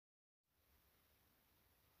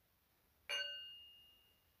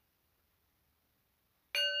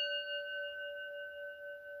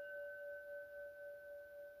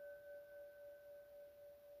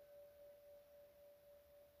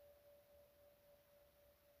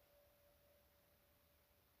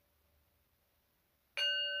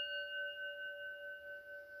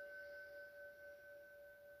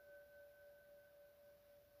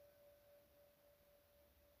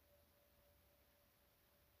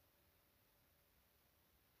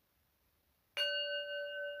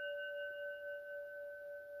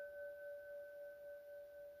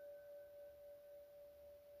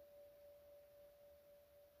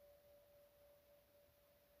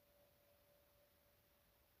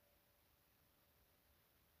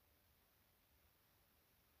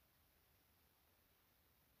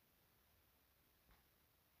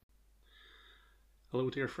Hello,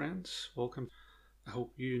 dear friends. Welcome. I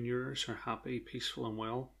hope you and yours are happy, peaceful, and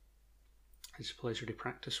well. It's a pleasure to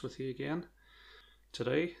practice with you again.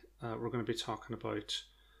 Today, we're going to be talking about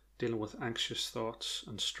dealing with anxious thoughts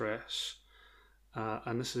and stress.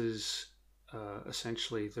 And this is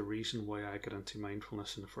essentially the reason why I got into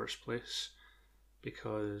mindfulness in the first place,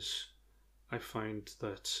 because I found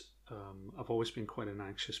that I've always been quite an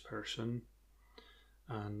anxious person,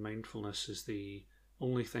 and mindfulness is the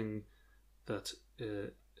only thing that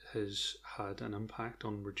has had an impact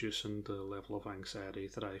on reducing the level of anxiety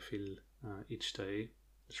that I feel each day.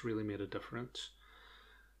 It's really made a difference.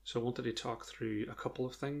 So I wanted to talk through a couple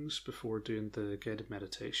of things before doing the guided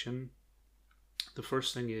meditation. The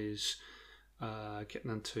first thing is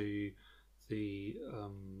getting into the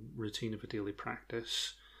routine of a daily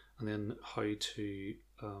practice, and then how to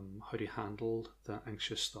handle the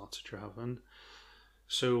anxious thoughts that you're having.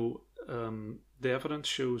 So the evidence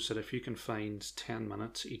shows that if you can find 10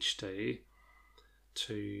 minutes each day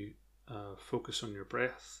to focus on your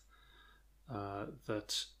breath,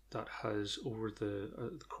 that has, over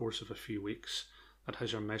the course of a few weeks, that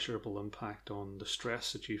has a measurable impact on the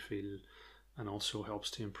stress that you feel, and also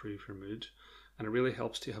helps to improve your mood. And it really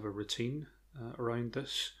helps to have a routine around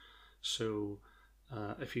this. So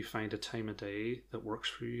if you find a time of day that works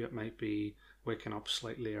for you, it might be waking up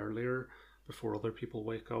slightly earlier before other people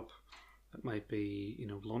wake up. It might be,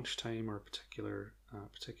 lunchtime or a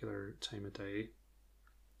particular time of day.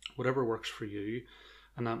 Whatever works for you,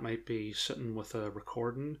 and that might be sitting with a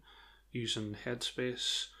recording using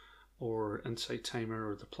Headspace or Insight Timer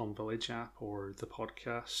or the Plum Village app or the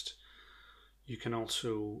podcast. You can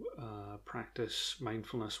also practice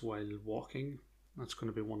mindfulness while walking. That's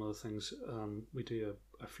going to be one of the things we do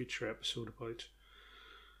a future episode about.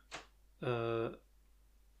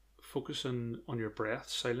 Focusing on your breath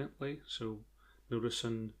silently, so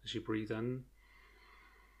noticing as you breathe in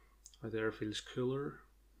how the air feels cooler,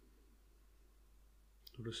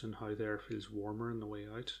 noticing how the air feels warmer on the way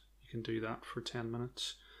out. You can do that for 10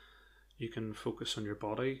 minutes. You can focus on your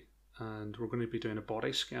body, and we're going to be doing a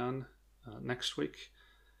body scan next week.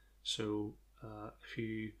 So if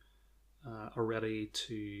you are ready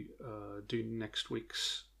to do next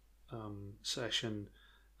week's session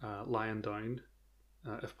lying down,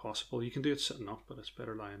 if possible. You can do it sitting up, but it's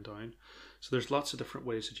better lying down. So there's lots of different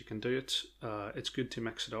ways that you can do it. It's good to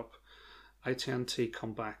mix it up. I tend to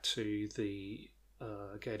come back to the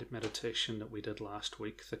guided meditation that we did last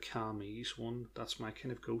week, the Calm Ease one. That's my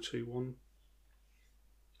kind of go-to one.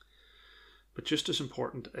 But just as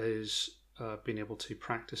important as being able to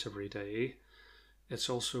practice every day, it's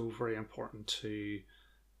also very important to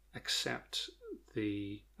accept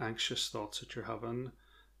the anxious thoughts that you're having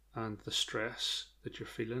and the stress that you're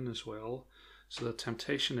feeling as well. So the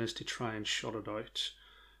temptation is to try and shut it out.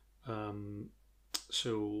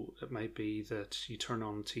 So it might be that you turn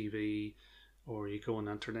on TV, or you go on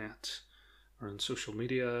the internet, or on social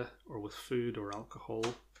media, or with food or alcohol,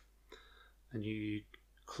 and you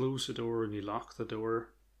close the door and you lock the door.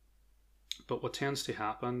 But what tends to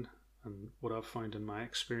happen, and what I've found in my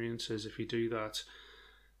experience, is if you do that,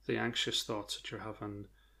 the anxious thoughts that you're having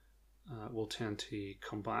will tend to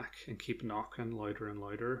come back and keep knocking louder and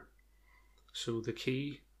louder. So the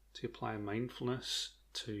key to applying mindfulness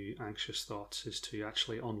to anxious thoughts is to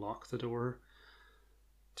actually unlock the door,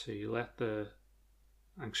 to let the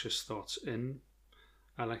anxious thoughts in.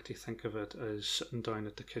 I like to think of it as sitting down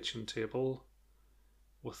at the kitchen table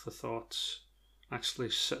with the thoughts, actually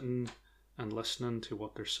sitting and listening to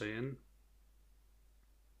what they're saying,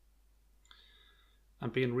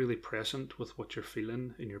 and being really present with what you're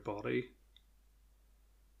feeling in your body,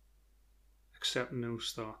 accepting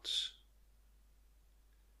those thoughts,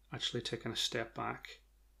 actually taking a step back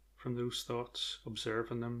from those thoughts,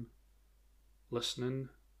 observing them, listening,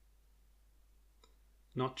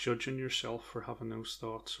 not judging yourself for having those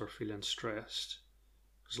thoughts or feeling stressed,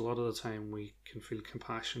 because a lot of the time we can feel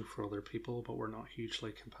compassion for other people, but we're not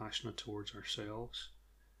hugely compassionate towards ourselves.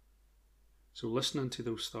 So listening to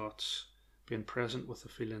those thoughts, being present with the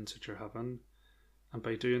feelings that you're having, and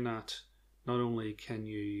by doing that, not only can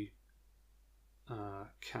you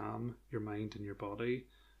calm your mind and your body,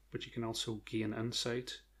 but you can also gain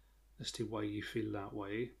insight as to why you feel that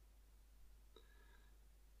way.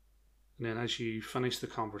 And then as you finish the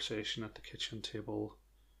conversation at the kitchen table,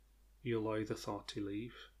 you allow the thought to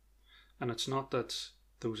leave. And it's not that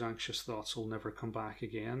those anxious thoughts will never come back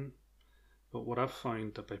again, but what I've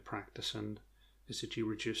found that by practicing is that you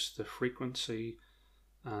reduce the frequency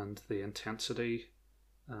and the intensity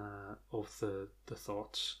of the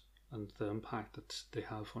thoughts and the impact that they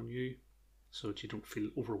have on you, so that you don't feel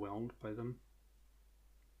overwhelmed by them.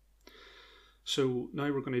 So now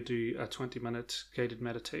we're going to do a 20-minute guided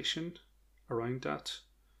meditation around that.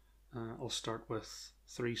 I'll start with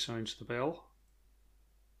 3 sounds of the bell,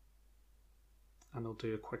 and I'll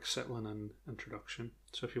do a quick settling and introduction.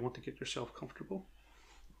 So if you want to get yourself comfortable.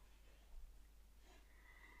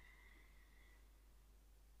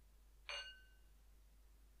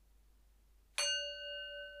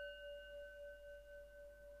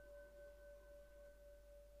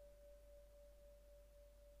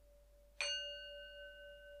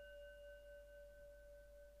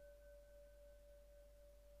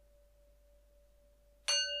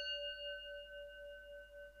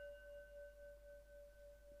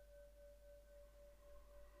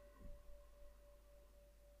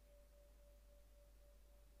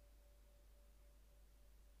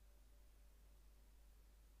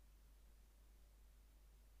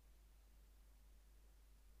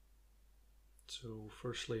 So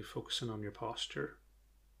firstly, focusing on your posture.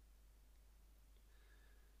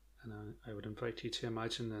 And I would invite you to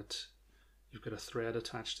imagine that you've got a thread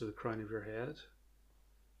attached to the crown of your head,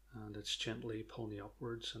 and it's gently pulling you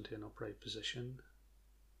upwards into an upright position.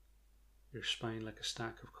 Your spine like a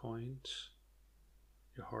stack of coins,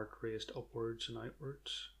 your heart raised upwards and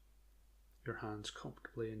outwards, your hands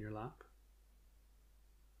comfortably in your lap.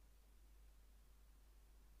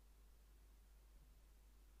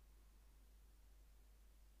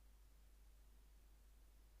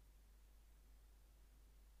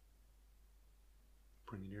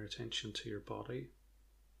 Bringing your attention to your body.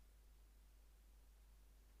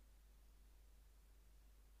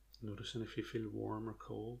 Noticing if you feel warm or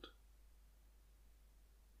cold.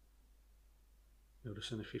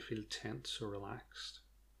 Noticing if you feel tense or relaxed.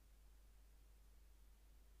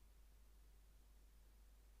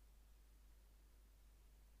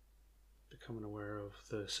 Becoming aware of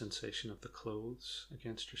the sensation of the clothes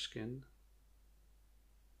against your skin.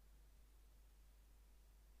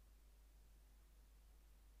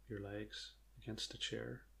 Your legs against the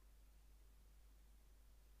chair.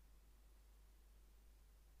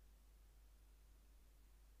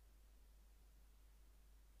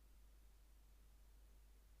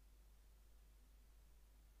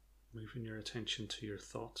 Moving your attention to your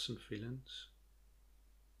thoughts and feelings.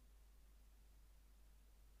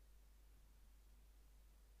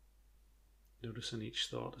 Noticing each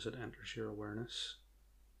thought as it enters your awareness.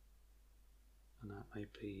 And that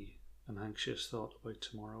might be an anxious thought about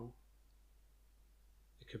tomorrow.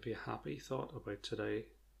 It could be a happy thought about today.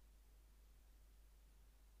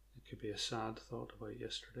 It could be a sad thought about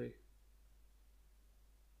yesterday.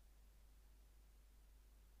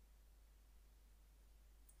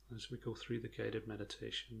 As we go through the guided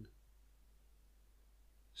meditation,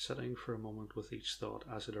 sitting for a moment with each thought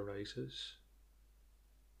as it arises.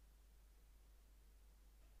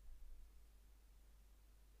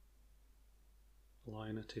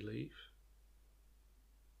 Allowing it to leave,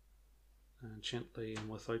 and gently and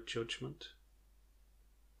without judgment,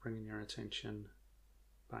 bringing your attention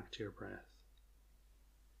back to your breath.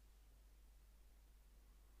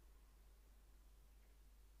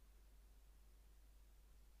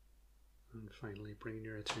 And finally, bringing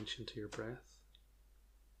your attention to your breath.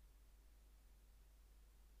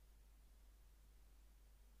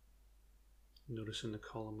 Noticing the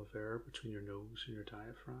column of air between your nose and your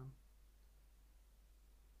diaphragm.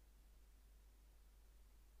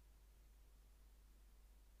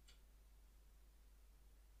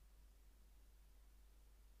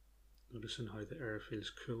 Noticing how the air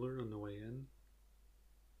feels cooler on the way in,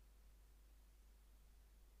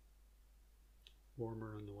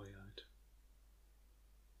 warmer on the way out.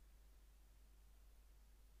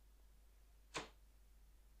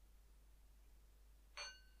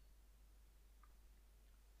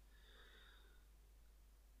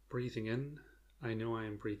 Breathing in, I know I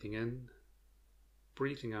am breathing in.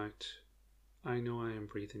 Breathing out, I know I am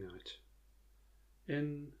breathing out.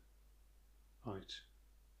 In, out.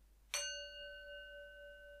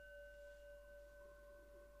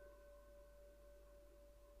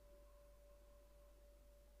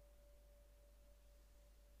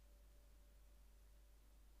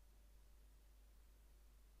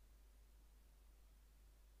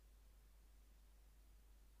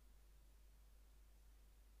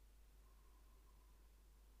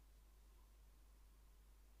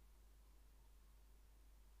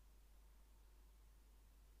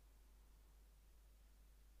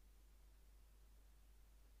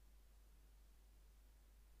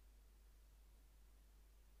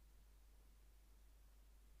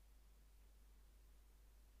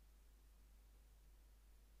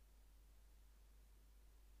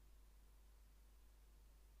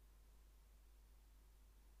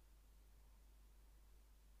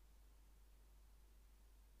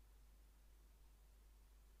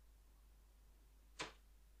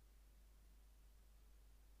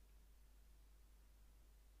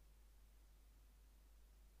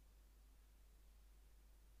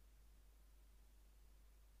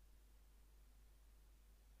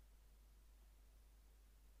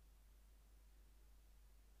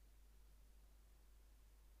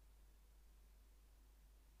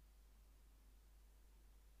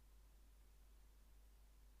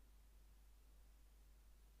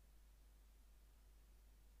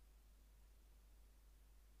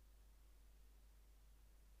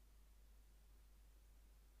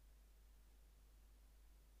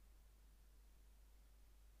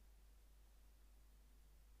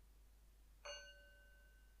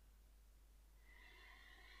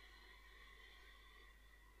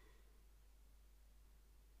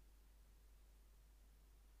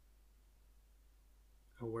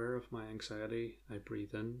 Aware of my anxiety, I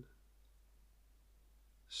breathe in.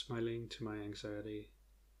 Smiling to my anxiety,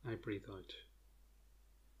 I breathe out.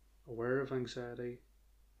 Aware of anxiety,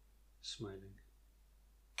 smiling.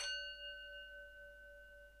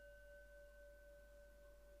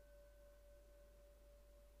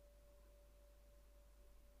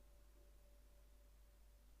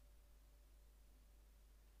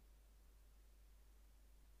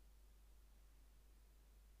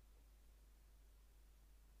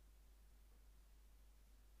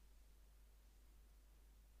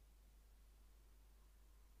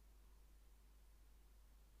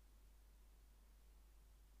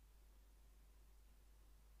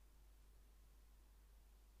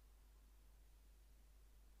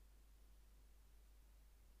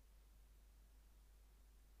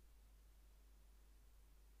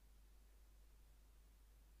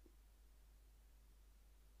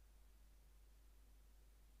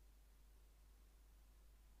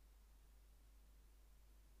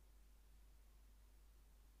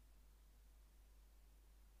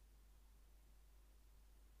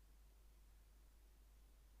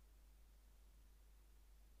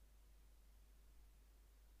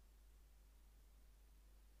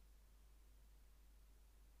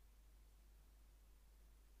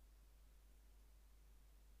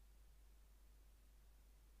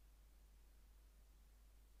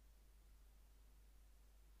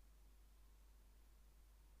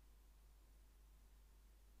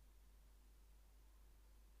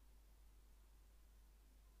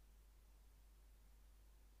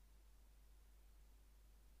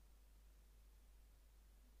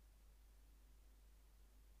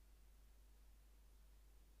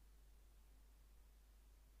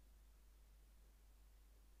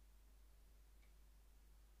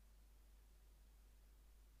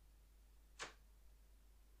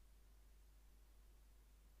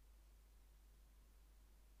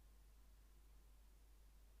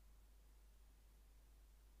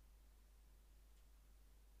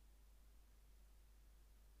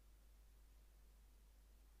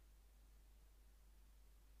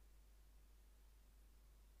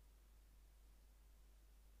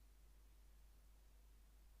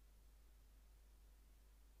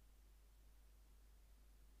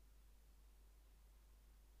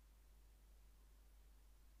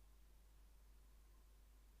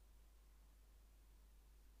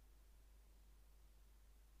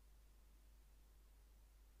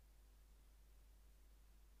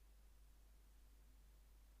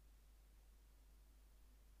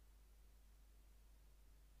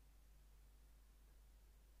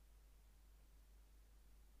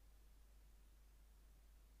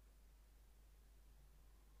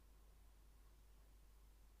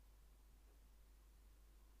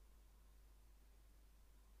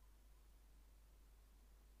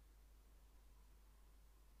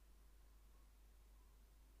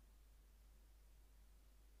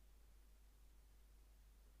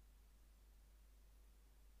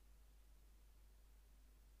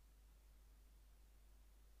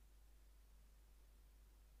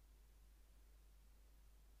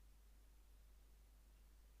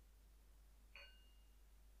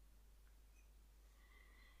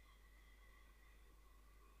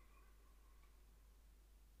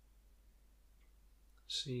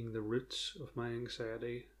 Seeing the roots of my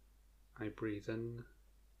anxiety, I breathe in.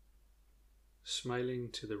 Smiling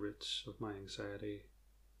to the roots of my anxiety,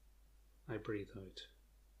 I breathe out.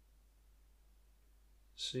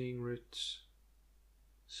 Seeing roots,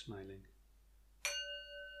 smiling.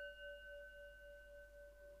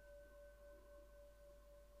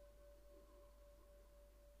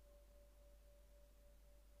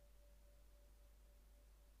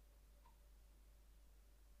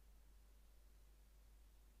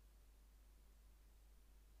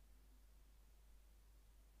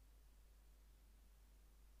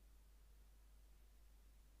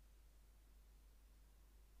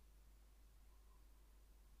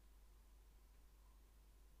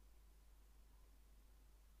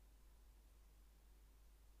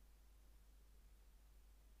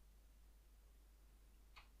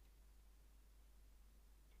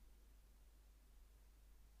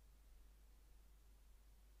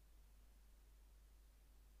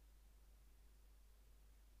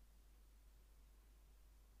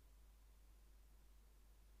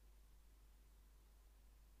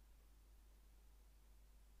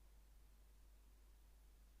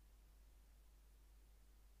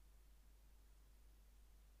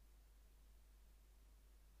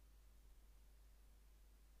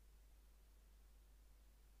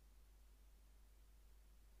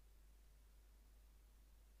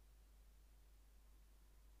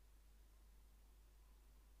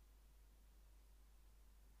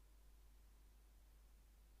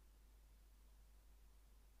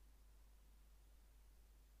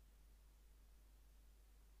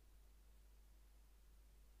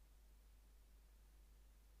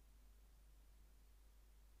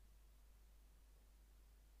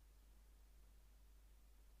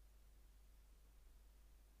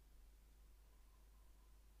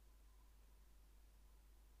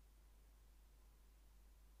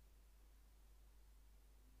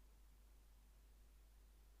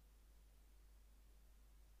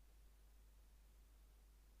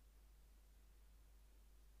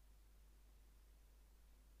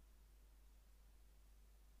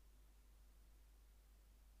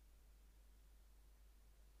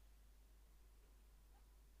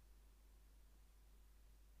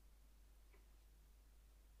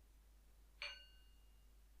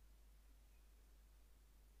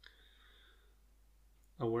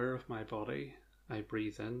 Aware of my body, I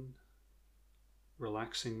breathe in.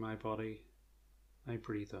 Relaxing my body, I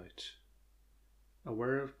breathe out.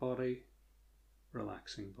 Aware of body,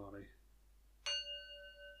 relaxing body.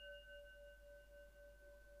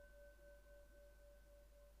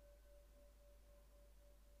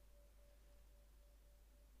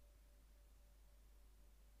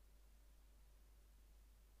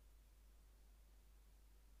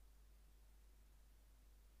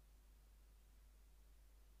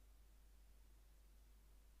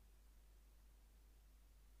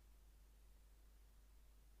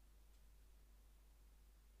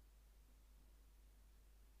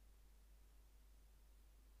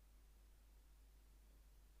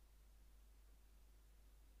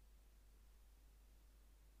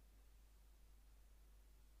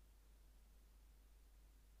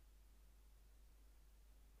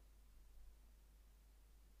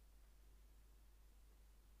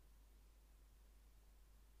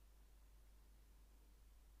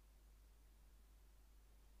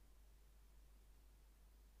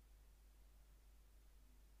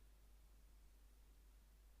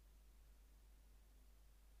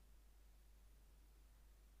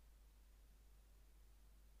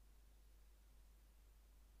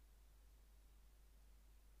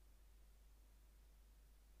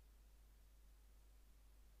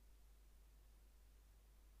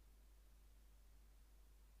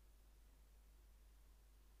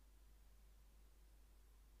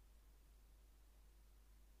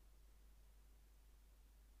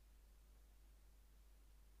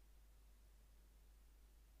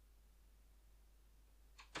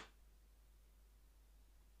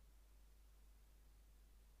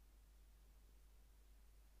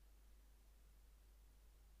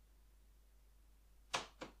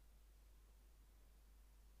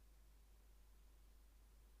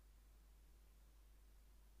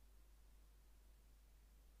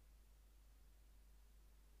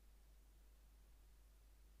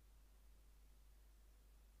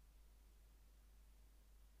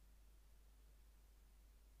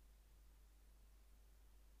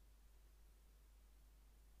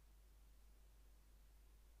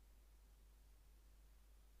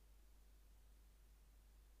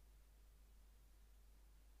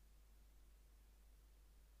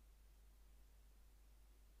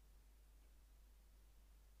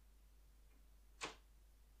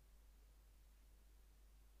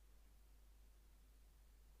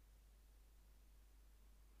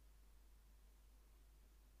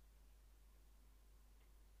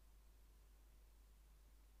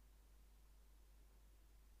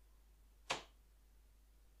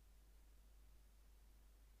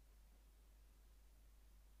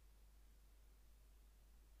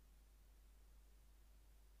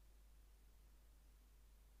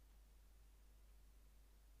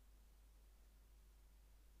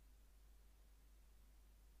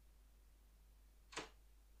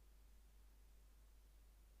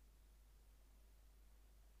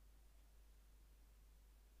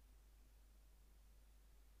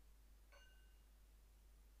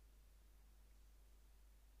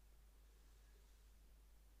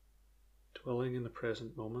 Dwelling in the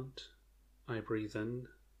present moment, I breathe in.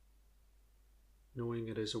 Knowing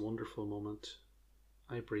it is a wonderful moment,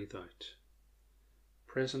 I breathe out.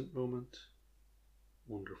 Present moment,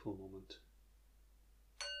 wonderful moment.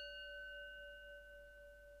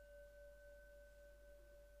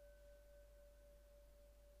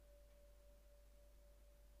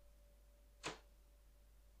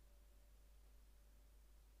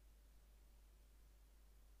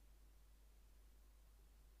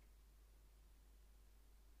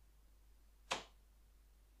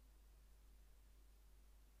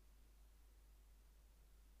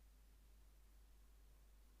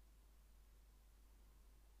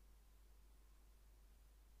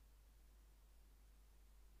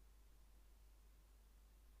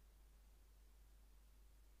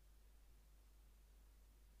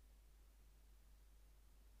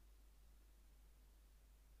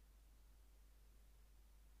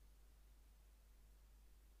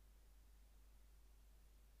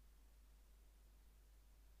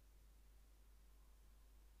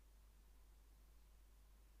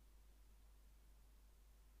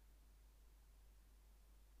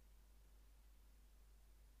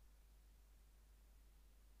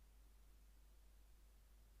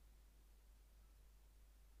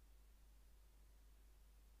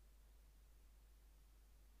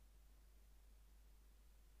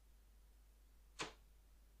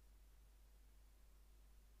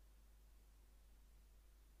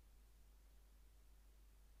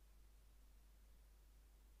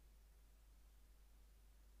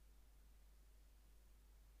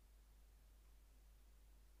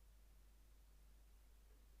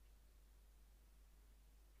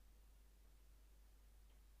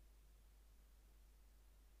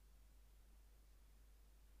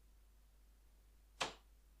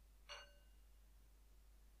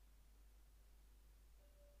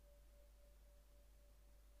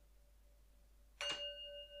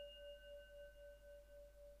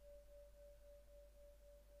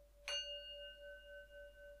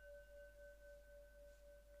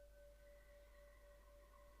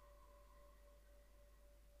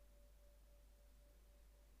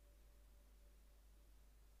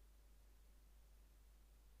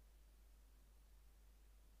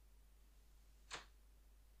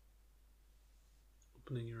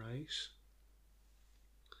 opening your eyes,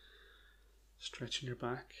 stretching your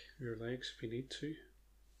back, your legs if you need to.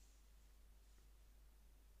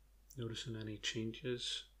 Noticing any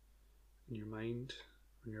changes in your mind,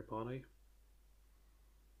 in your body.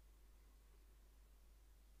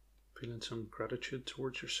 Feeling some gratitude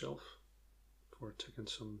towards yourself for taking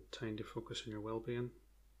some time to focus on your well-being.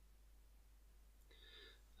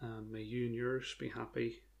 And may you and yours be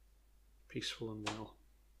happy, peaceful and well.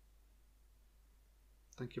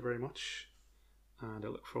 Thank you very much, and I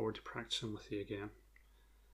look forward to practicing with you again.